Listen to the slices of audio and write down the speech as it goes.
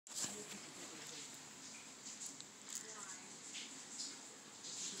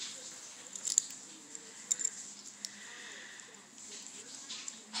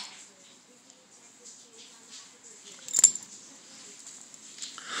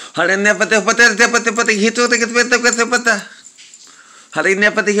Hari ini apa gitu Hari ini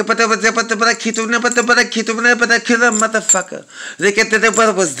apa killer motherfucker. They get that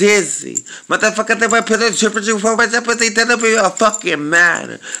brother was dizzy. Motherfucker, they were put a temperature for what they tell me a fucking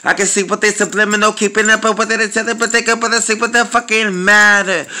matter. I can see what they subliminal keeping up with what they tell them, but they can see what the fucking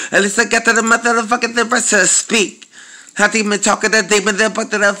matter. At least I got to the motherfucking the rest to speak. How they been talking that they been there,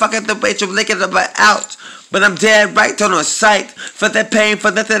 but the fucking the bitch of licking about out. But I'm dead right on a sight. For that pain, for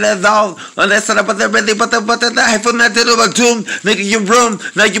nothing at all. Unless I'm but really, but the life for nothing of a doom. Nigga, you room,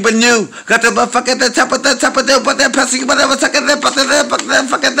 now you been new. Got the motherfucker at the top of the but that pussy, whatever, sucking that, but that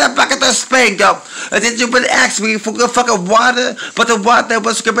fucking that back at the spank, yo. And then you would ask me for good fucking water, but the water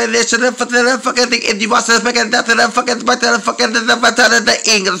was screaming this shit for the fucking thing. And you watch this making that to the fucking, but the fucking, the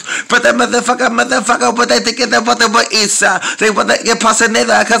English. But the motherfucker, but they think that what they were east side. They want to get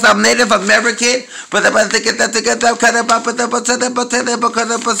impersonator, because I'm Native American. But the motherfucker, I'm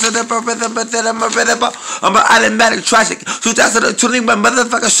an automatic tragic. 2020, my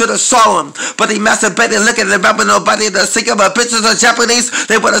motherfucker should have saw him. But he masturbated, looking at rapping nobody to see him. Bitches are Japanese,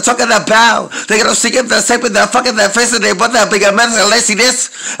 they want to talk about. They gonna see him, they're shaping their fucking their faces. They want that big amount of laziness.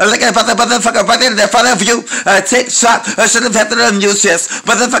 I'm looking about the motherfucker right in front of you. Take shot, I should have had the news, yes.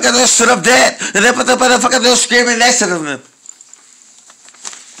 Motherfucker, they should have dead. And then put the motherfucker, they're screaming next to them.